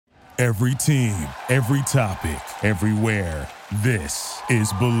Every team, every topic, everywhere. This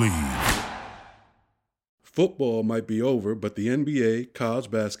is Believe. Football might be over, but the NBA, college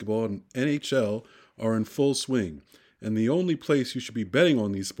basketball, and NHL are in full swing. And the only place you should be betting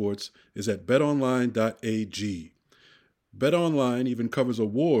on these sports is at betonline.ag. BetOnline even covers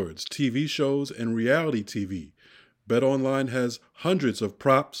awards, TV shows, and reality TV. BetOnline has hundreds of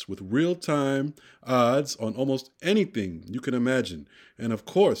props with real-time odds on almost anything you can imagine. And of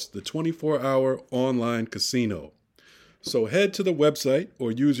course, the 24-hour online casino. So head to the website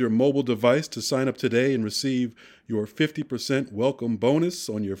or use your mobile device to sign up today and receive your 50% welcome bonus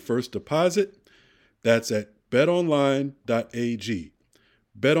on your first deposit. That's at betonline.ag.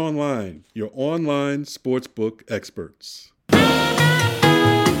 BetOnline, your online sportsbook experts.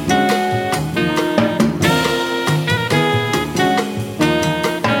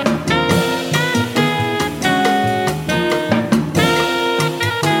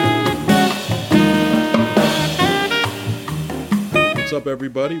 What's up,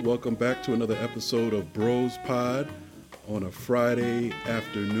 everybody? Welcome back to another episode of Bros Pod on a Friday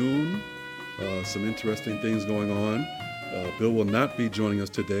afternoon. Some interesting things going on. Bill will not be joining us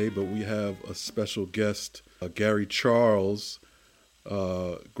today, but we have a special guest, Gary Charles,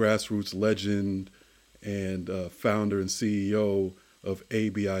 grassroots legend and founder and CEO of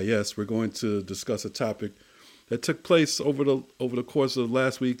ABIS. We're going to discuss a topic that took place over the course of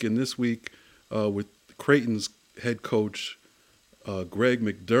last week and this week with Creighton's head coach, Greg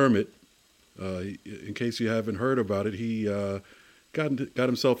McDermott. In case you haven't heard about it, he got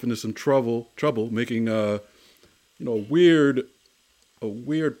himself into some trouble making a weird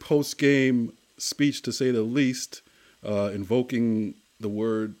post-game speech, to say the least, invoking the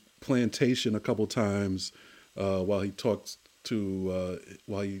word plantation a couple times while he talked to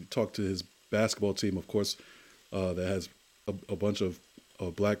his basketball team, of course, that has a bunch of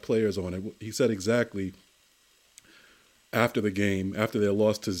black players on it. He said exactly after the game, after their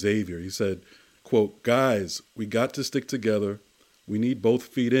loss to Xavier, he said, quote, "Guys, we got to stick together. We need both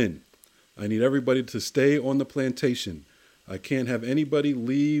feet in. I need everybody to stay on the plantation. I can't have anybody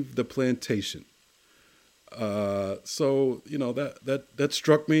leave the plantation." So that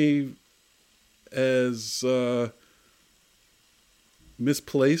struck me as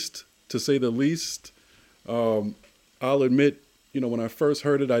misplaced, to say the least. I'll admit, when I first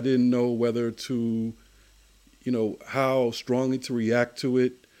heard it, I didn't know whether to, how strongly to react to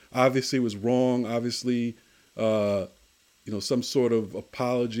it. Obviously, it was wrong. Obviously, some sort of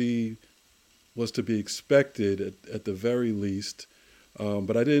apology was to be expected at the very least.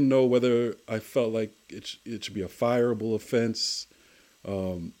 But I didn't know whether I felt like it should be a fireable offense.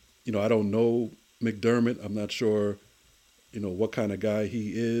 I don't know McDermott. I'm not sure, what kind of guy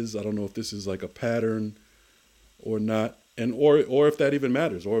he is. I don't know if this is like a pattern or not, and or if that even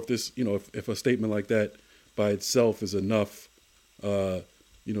matters, or if this, if a statement like that by itself is enough, to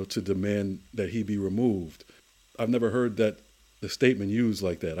demand that he be removed. I've never heard that the statement used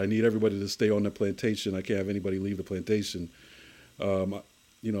like that. I need everybody to stay on the plantation. I can't have anybody leave the plantation.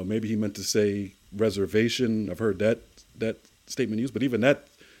 Maybe he meant to say reservation. I've heard that statement used, but even that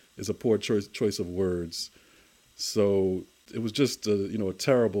is a poor choice of words. So it was just a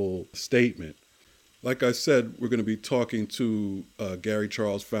terrible statement. Like I said, we're going to be talking to Gary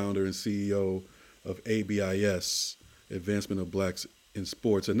Charles, founder and CEO of ABIS, Advancement of Blacks in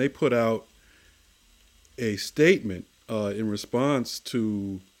Sports. And they put out a statement in response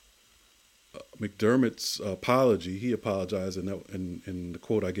to McDermott's apology. He apologized, and the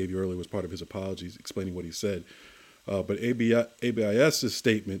quote I gave you earlier was part of his apologies, explaining what he said. But ABIS's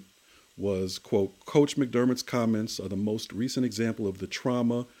statement was, quote, "Coach McDermott's comments are the most recent example of the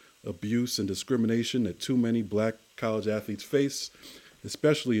trauma, abuse, and discrimination that too many black college athletes face,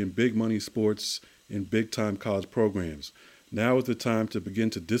 especially in big money sports in big time college programs. Now is the time to begin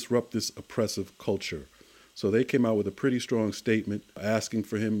to disrupt this oppressive culture." So they came out with a pretty strong statement asking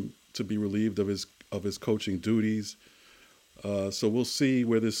for him to be relieved of his coaching duties. So we'll see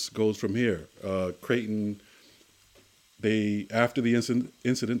where this goes from here. Creighton, after the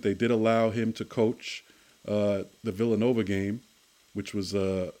incident, they did allow him to coach the Villanova game, which was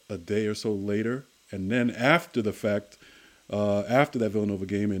a day or so later. And then after the fact, after that Villanova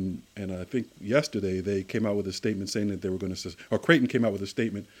game, and I think yesterday, they came out with a statement saying that they were going to, Creighton came out with a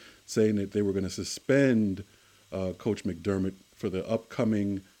statement saying that they were going to suspend Coach McDermott for the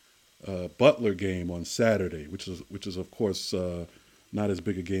upcoming Butler game on Saturday, which is of course not as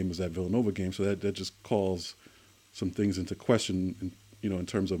big a game as that Villanova game. So that just calls some things into question, in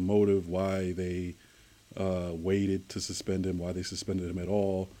terms of motive, why they waited to suspend him, why they suspended him at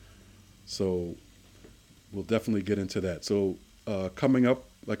all. So we'll definitely get into that. So coming up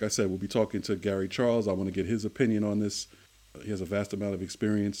Like I said, we'll be talking to Gary Charles. I want to get his opinion on this. He has a vast amount of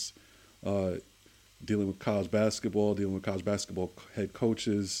experience uh, dealing with college basketball, head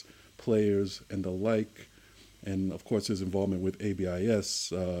coaches, players, and the like. And of course, his involvement with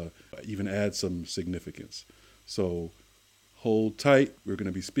ABIS even adds some significance. So hold tight. We're going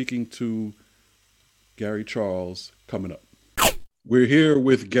to be speaking to Gary Charles coming up. We're here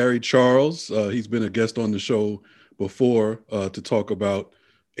with Gary Charles. He's been a guest on the show before to talk about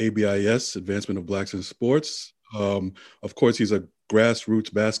ABIS, Advancement of Blacks in Sports. Of course, he's a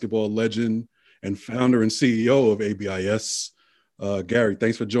grassroots basketball legend and founder and CEO of ABIS. Gary,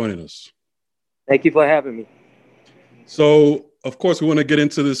 thanks for joining us. Thank you for having me. So, of course, we want to get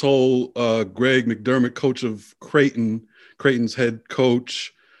into this whole Greg McDermott, coach of Creighton's head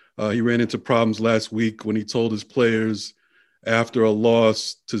coach. He ran into problems last week when he told his players after a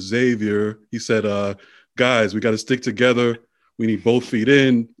loss to Xavier, he said, guys, we got to stick together. We need both feet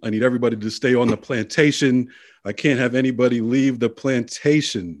in. I need everybody to stay on the plantation. I can't have anybody leave the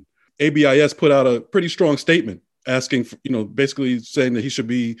plantation. ABIS put out a pretty strong statement asking for, basically saying that he should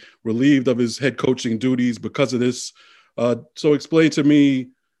be relieved of his head coaching duties because of this. So explain to me,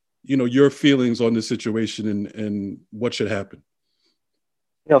 your feelings on this situation and what should happen.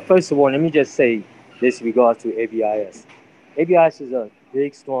 First of all, let me just say this in regards to ABIS. ABIS is a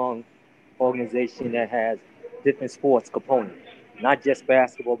big, strong organization that has different sports components, not just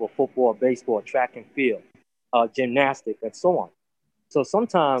basketball, but football, baseball, track and field, gymnastics, and so on. So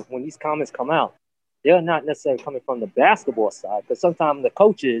sometimes when these comments come out, they're not necessarily coming from the basketball side, because sometimes the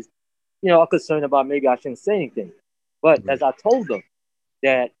coaches, are concerned about maybe I shouldn't say anything. But as I told them,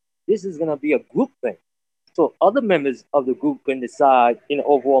 that this is going to be a group thing. So other members of the group can decide in the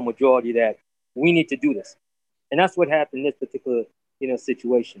overall majority that we need to do this. And that's what happened in this particular,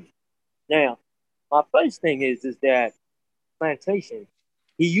 situation. Now, my first thing is that plantation,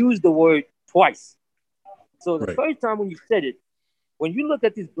 he used the word twice. So the first time when you said it, when you look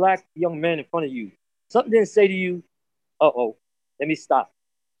at this black young man in front of you, something didn't say to you, uh-oh, let me stop.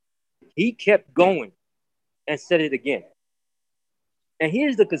 He kept going and said it again. And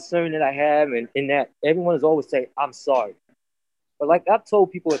here's the concern that I have, and in that everyone is always saying, I'm sorry. But like I've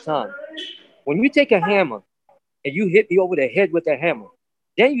told people at times, when you take a hammer and you hit me over the head with a hammer,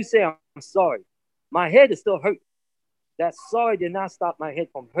 then you say, I'm sorry. My head is still hurting. That sorry did not stop my head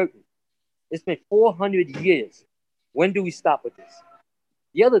from hurting. It's been 400 years. When do we stop with this?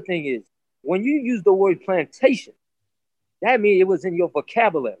 The other thing is, when you use the word plantation, that means it was in your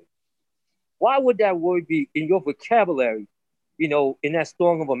vocabulary. Why would that word be in your vocabulary, in that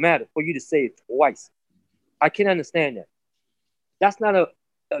strong of a matter for you to say it twice? I can't understand that. That's not a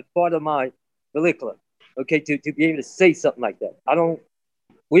part of my curriculum, okay, to be able to say something like that.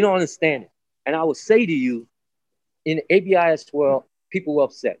 We don't understand it. And I will say to you, in the ABIS world, people were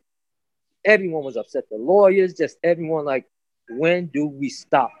upset. Everyone was upset. The lawyers, just everyone, like, when do we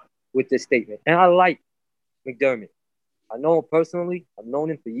stop with this statement? And I like McDermott. I know him personally. I've known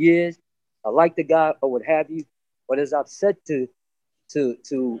him for years. I like the guy or what have you. But as I've said to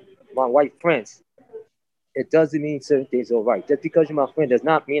my white friends, it doesn't mean certain things are right. Just because you're my friend does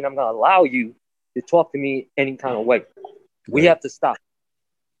not mean I'm going to allow you to talk to me any kind of way. Right. We have to stop.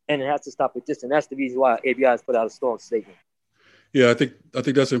 And it has to stop with this. And that's the reason why ABIS put out a strong statement. Yeah, I think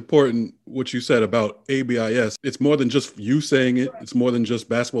that's important, what you said about ABIS. It's more than just you saying it. It's more than just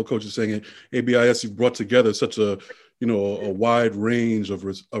basketball coaches saying it. ABIS, you've brought together such a wide range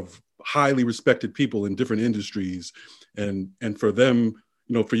of highly respected people in different industries. And for them,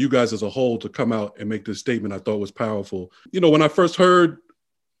 for you guys as a whole to come out and make this statement, I thought was powerful. When I first heard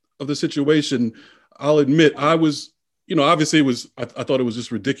of the situation, I'll admit I was, obviously it was, I thought it was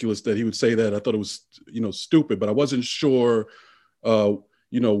just ridiculous that he would say that. I thought it was, stupid, but I wasn't sure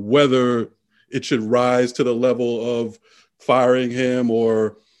whether it should rise to the level of firing him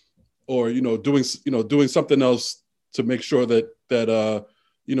or doing something else to make sure that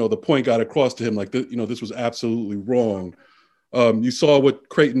the point got across to him, like, this was absolutely wrong. You saw what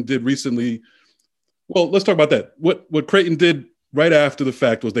Creighton did recently. Well, let's talk about that. What Creighton did right after the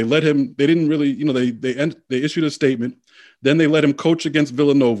fact was they let him, they didn't really, they issued a statement. Then they let him coach against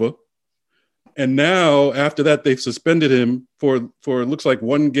Villanova. And now after that, they've suspended him for it looks like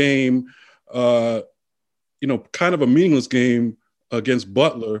one game, kind of a meaningless game against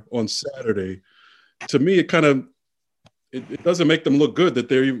Butler on Saturday. To me, it doesn't make them look good that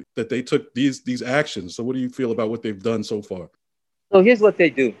they took these actions. So what do you feel about what they've done so far? So here's what they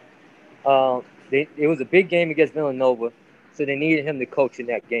do. It was a big game against Villanova, so they needed him to coach in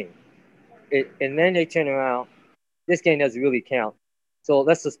that game. And then they turn around. This game doesn't really count, so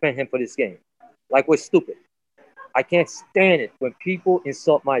let's suspend him for this game. Like, we're stupid. I can't stand it when people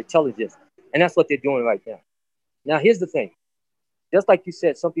insult my intelligence. And that's what they're doing right now. Now, here's the thing. Just like you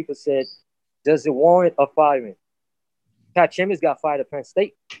said, some people said, does it warrant a firing? Pat Chambers got fired at Penn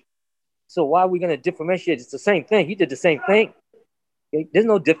State. So why are we going to differentiate? It's the same thing. He did the same thing. Okay? There's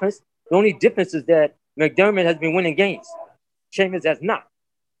no difference. The only difference is that McDermott has been winning games. Chambers has not.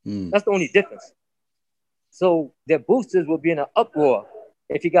 That's the only difference. So their boosters will be in an uproar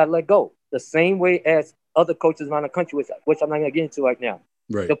if he got let go. The same way as other coaches around the country, which I'm not going to get into right now.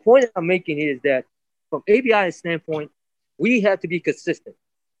 Right. The point I'm making is that from ABI's standpoint, we have to be consistent.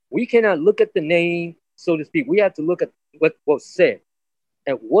 We cannot look at the name, so to speak. We have to look at what was said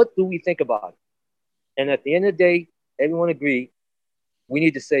and what do we think about it. And at the end of the day, everyone agreed we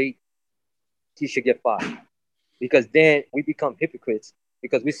need to say he should get fired, because then we become hypocrites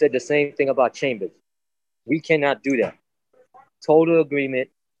because we said the same thing about Chambers. We cannot do that. Total agreement,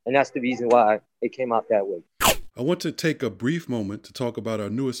 and that's the reason why it came out that way. I want to take a brief moment to talk about our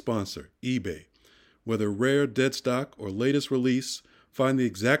newest sponsor, eBay. Whether rare, dead stock, or latest release, find the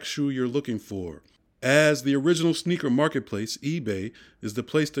exact shoe you're looking for. As the original sneaker marketplace, eBay is the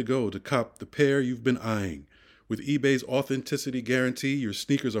place to go to cop the pair you've been eyeing. With eBay's authenticity guarantee, your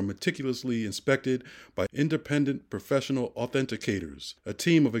sneakers are meticulously inspected by independent professional authenticators. A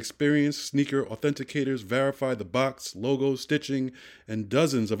team of experienced sneaker authenticators verify the box, logo, stitching, and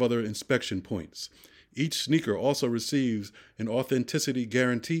dozens of other inspection points. Each sneaker also receives an authenticity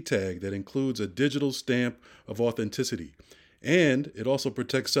guarantee tag that includes a digital stamp of authenticity. And it also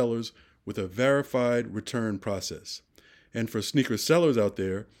protects sellers with a verified return process. And for sneaker sellers out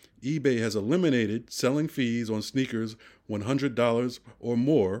there, eBay has eliminated selling fees on sneakers $100 or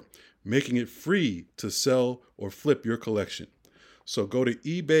more, making it free to sell or flip your collection. So go to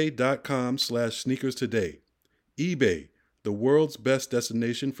ebay.com/sneakers today. eBay, the world's best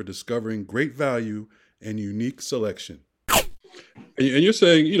destination for discovering great value and unique selection. And you're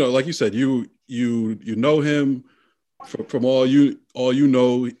saying, like you said, you know him from all you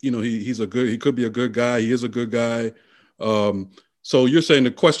know. He could be a good guy. He is a good guy. So you're saying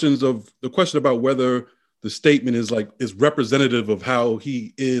the question about whether the statement is representative of how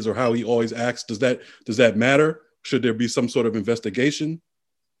he is or how he always acts. Does that matter? Should there be some sort of investigation?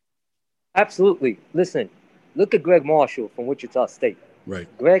 Absolutely. Listen, look at Greg Marshall from Wichita State. Right.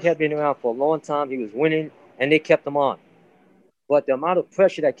 Greg had been around for a long time. He was winning, and they kept him on. But the amount of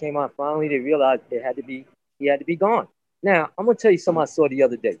pressure that came on, finally they realized he had to be gone. Now, I'm going to tell you something I saw the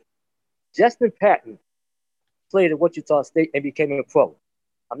other day. Justin Patton played at Wichita State and became a pro.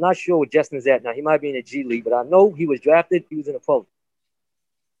 I'm not sure where Justin's at now. He might be in the G League, but I know he was drafted. He was in a pro.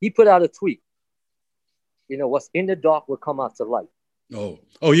 He put out a tweet. What's in the dark will come out to light.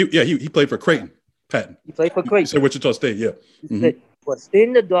 He played for Creighton, Patton. He played for Creighton. He said Wichita State, yeah. He said, what's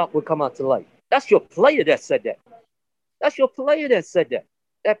in the dark will come out to light. That's your player that said that. That's your player that said that.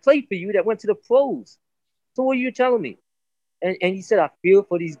 That played for you, that went to the pros. So what are you telling me? And he said, I feel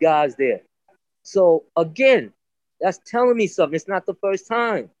for these guys there. So again, that's telling me something. It's not the first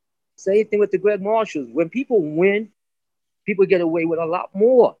time. Same thing with the Greg Marshalls. When people win, people get away with a lot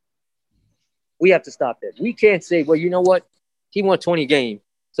more. We have to stop that. We can't say, well, you know what? He won 20 games,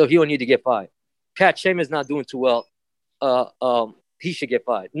 so he don't need to get fired. Pat Chambers not doing too well. He should get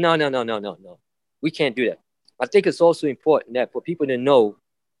fired. No. We can't do that. I think it's also important that for people to know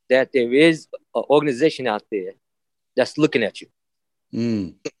that there is an organization out there that's looking at you.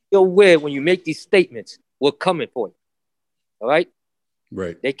 You're aware when you make these statements, we're coming for you. All right?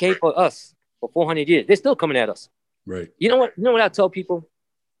 Right. They came for us for 400 years. They're still coming at us. Right. You know what I tell people?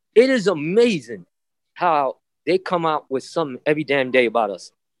 It is amazing how they come out with something every damn day about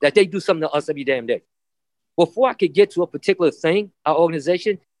us, that they do something to us every damn day. Before I could get to a particular thing, our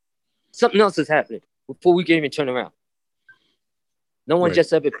organization, something else is happening before we can even turn around. No one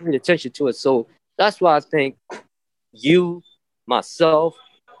just ever paid attention to it. So that's why I think you, myself,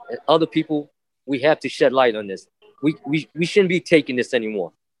 and other people, we have to shed light on this. We shouldn't be taking this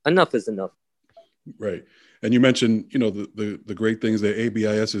anymore. Enough is enough. Right. And you mentioned, the great things that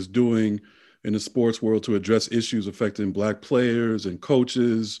ABIS is doing in the sports world to address issues affecting Black players and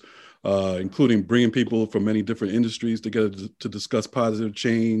coaches, including bringing people from many different industries together to discuss positive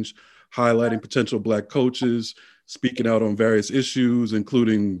change, highlighting potential Black coaches, speaking out on various issues,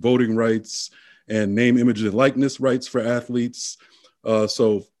 including voting rights and name, image, and likeness rights for athletes.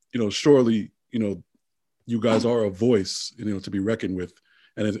 So, surely, you guys are a voice, to be reckoned with,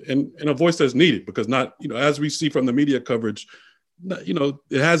 and a voice that's needed, because not, as we see from the media coverage, it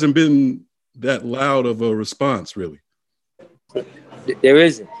hasn't been that loud of a response, really. There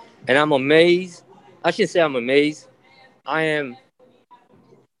isn't. And I'm amazed. I shouldn't say I'm amazed. I am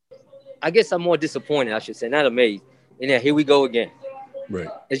I guess I'm more disappointed, I should say, not amazed. And then here we go again. Right.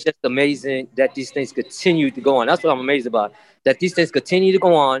 It's just amazing that these things continue to go on. That's what I'm amazed about, that these things continue to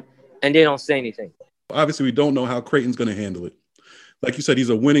go on and they don't say anything. Obviously, we don't know how Creighton's going to handle it. Like you said, he's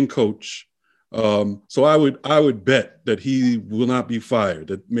a winning coach. So I would bet that he will not be fired,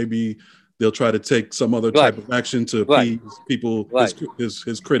 that maybe they'll try to take some other type of action to appease people,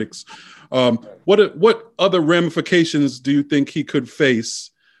 his critics. What other ramifications do you think he could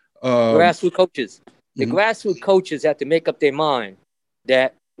face? Grassroots coaches. The grassroots coaches have to make up their mind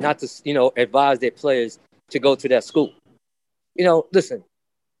that not to, advise their players to go to that school. Listen,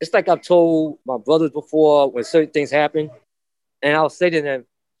 it's like I've told my brothers before when certain things happen, and I'll say to them,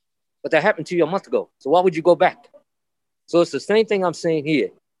 but that happened to you a month ago, so why would you go back? So it's the same thing I'm saying here.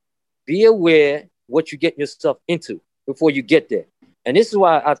 Be aware what you're getting yourself into before you get there. And this is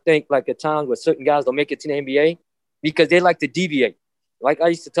why I think, like, at times where certain guys don't make it to the NBA, because they like to deviate. Like I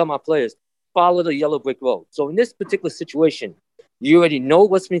used to tell my players, follow the yellow brick road. So in this particular situation, you already know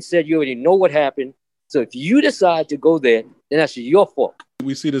what's been said. You already know what happened. So if you decide to go there, then that's your fault.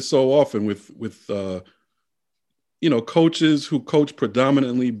 We see this so often with coaches who coach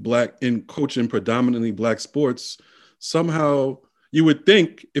predominantly black in coaching predominantly black sports. Somehow you would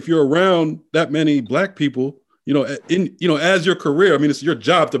think if you're around that many black people, as your career, I mean, it's your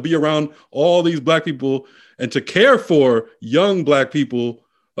job to be around all these black people and to care for young black people.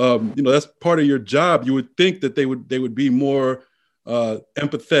 That's part of your job. You would think that they would be more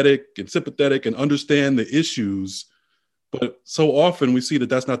empathetic and sympathetic and understand the issues. But so often we see that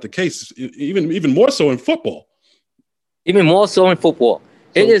that's not the case, even more so in football. Even more so in football.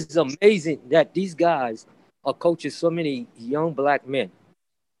 It is amazing that these guys are coaching so many young black men.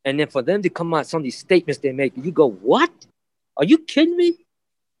 And then for them to come out, some of these statements they make, you go, what? Are you kidding me?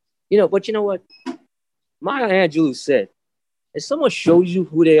 But you know what? Maya Angelou said, if someone shows you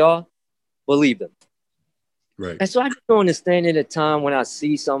who they are, believe them. Right. And so I don't understand at a time when I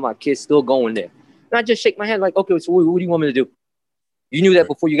see some of my kids still going there. And I just shake my head like, okay, so what do you want me to do? You knew that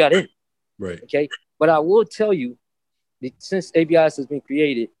before you got in. Right. Okay. But I will tell you, since ABIS has been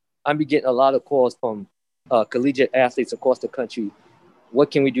created, I've been getting a lot of calls from collegiate athletes across the country. What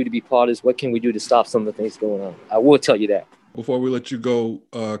can we do to be part of this? What can we do to stop some of the things going on? I will tell you that. Before we let you go,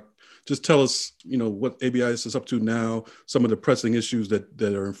 just tell us, what ABIS is up to now, some of the pressing issues that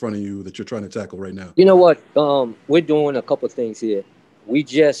are in front of you that you're trying to tackle right now. You know what? We're doing a couple of things here. We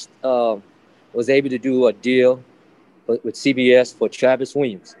just was able to do a deal with CBS for Travis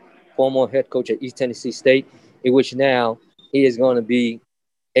Williams, former head coach at East Tennessee State, in which now he is going to be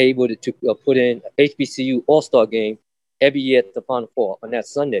able to put in HBCU All-Star game every year at the Final Four on that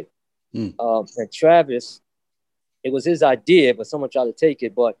Sunday. And Travis, it was his idea, but someone tried to take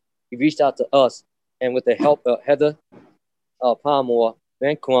it, but he reached out to us, and with the help of Heather Palmore,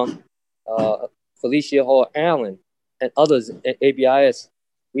 Ben Crump, Felicia Hall-Allen, and others at ABIS,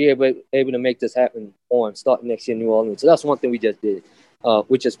 we were able to make this happen starting next year in New Orleans. So that's one thing we just did,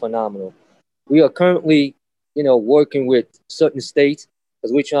 which is phenomenal. We are currently, working with certain states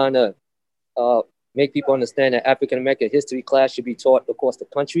because we're trying to make people understand that African-American history class should be taught across the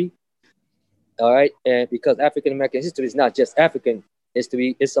country. All right. And because African-American history is not just African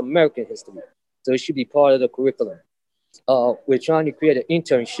history, it's American history. So it should be part of the curriculum. We're trying to create an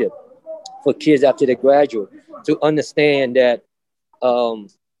internship for kids after they graduate to understand that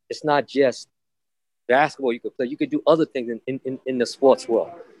it's not just basketball you could play. You could do other things in the sports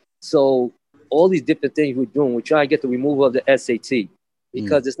world. So all these different things we're doing, we're trying to get the removal of the SAT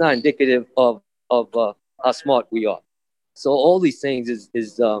because it's not indicative of how smart we are. So all these things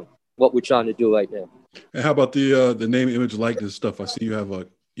is what we're trying to do right now. And how about the name, image, likeness stuff? I see you have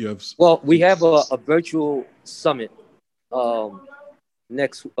Well, we have a virtual summit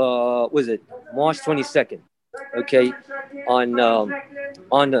next March 22nd, okay, on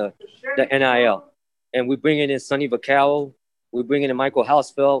the NIL, and we're bringing in Sonny Vaccaro, we're bringing in Michael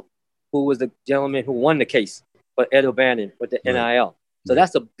Hausfeld, who was the gentleman who won the case for Ed O'Bannon with the NIL. So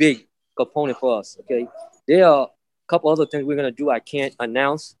that's a big component for us, okay? There are a couple other things we're gonna do I can't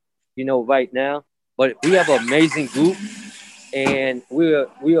announce, right now, but we have an amazing group, and we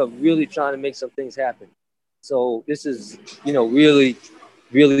are really trying to make some things happen. So this is, really,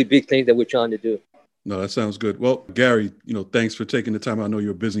 really big things that we're trying to do. No, that sounds good. Well, Gary, thanks for taking the time. I know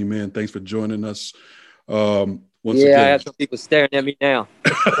you're a busy man. Thanks for joining us. Once again, I have some people staring at me now.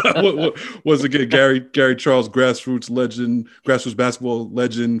 Once again, Gary Charles, grassroots basketball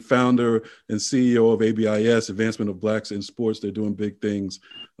legend, founder and CEO of ABIS, Advancement of Blacks in Sports. They're doing big things.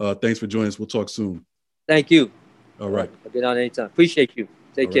 Thanks for joining us. We'll talk soon. Thank you. All right. I'll get on anytime. Appreciate you.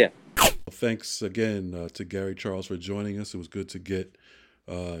 Take care. Well, thanks again to Gary Charles for joining us. It was good to get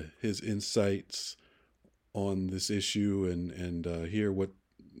his insights on this issue and hear what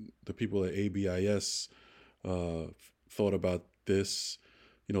the people at ABIS thought about this.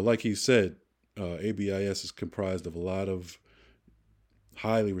 Like he said, ABIS is comprised of a lot of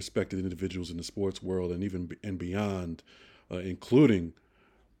highly respected individuals in the sports world and even beyond, including,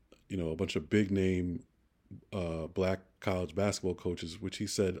 a bunch of big name black college basketball coaches, which he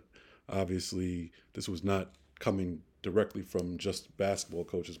said, obviously, this was not coming directly from just basketball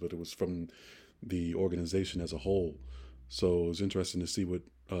coaches, but it was from the organization as a whole. So it was interesting to see what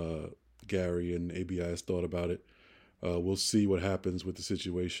Gary and ABIS thought about it. We'll see what happens with the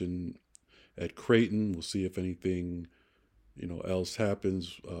situation at Creighton. We'll see if anything, else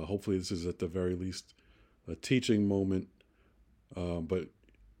happens. Hopefully this is at the very least a teaching moment. But,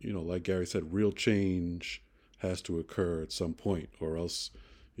 like Gary said, real change has to occur at some point, or else,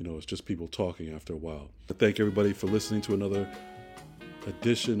 it's just people talking after a while. I thank everybody for listening to another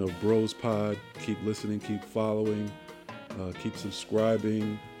edition of Bros Pod. Keep listening, keep following, keep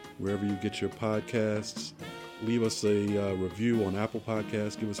subscribing wherever you get your podcasts. Leave us a review on Apple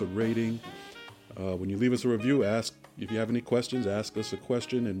Podcasts. Give us a rating. When you leave us a review, ask if you have any questions. Ask us a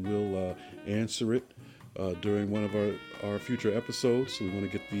question, and we'll answer it during one of our future episodes. So we want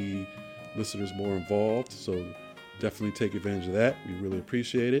to get the listeners more involved. So definitely take advantage of that. We really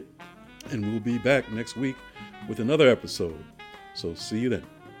appreciate it. And we'll be back next week with another episode. So see you then.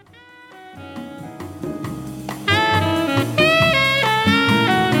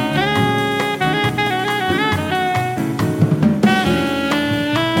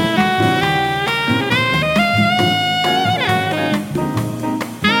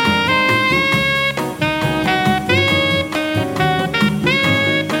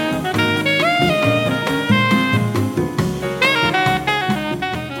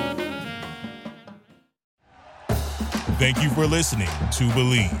 Thank you for listening to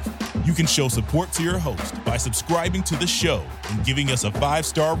Believe. You can show support to your host by subscribing to the show and giving us a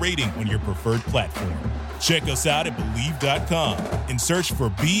 5-star rating on your preferred platform. Check us out at Believe.com and search for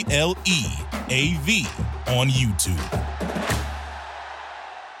BLEAV on YouTube.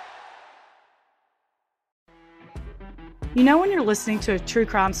 When you're listening to a true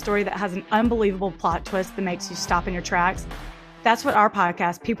crime story that has an unbelievable plot twist that makes you stop in your tracks? That's what our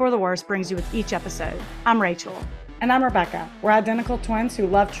podcast, People Are the Worst, brings you with each episode. I'm Rachel. And I'm Rebecca. We're identical twins who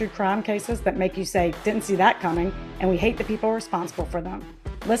love true crime cases that make you say, didn't see that coming, and we hate the people responsible for them.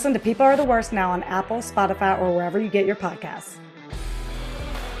 Listen to People Are the Worst now on Apple, Spotify, or wherever you get your podcasts.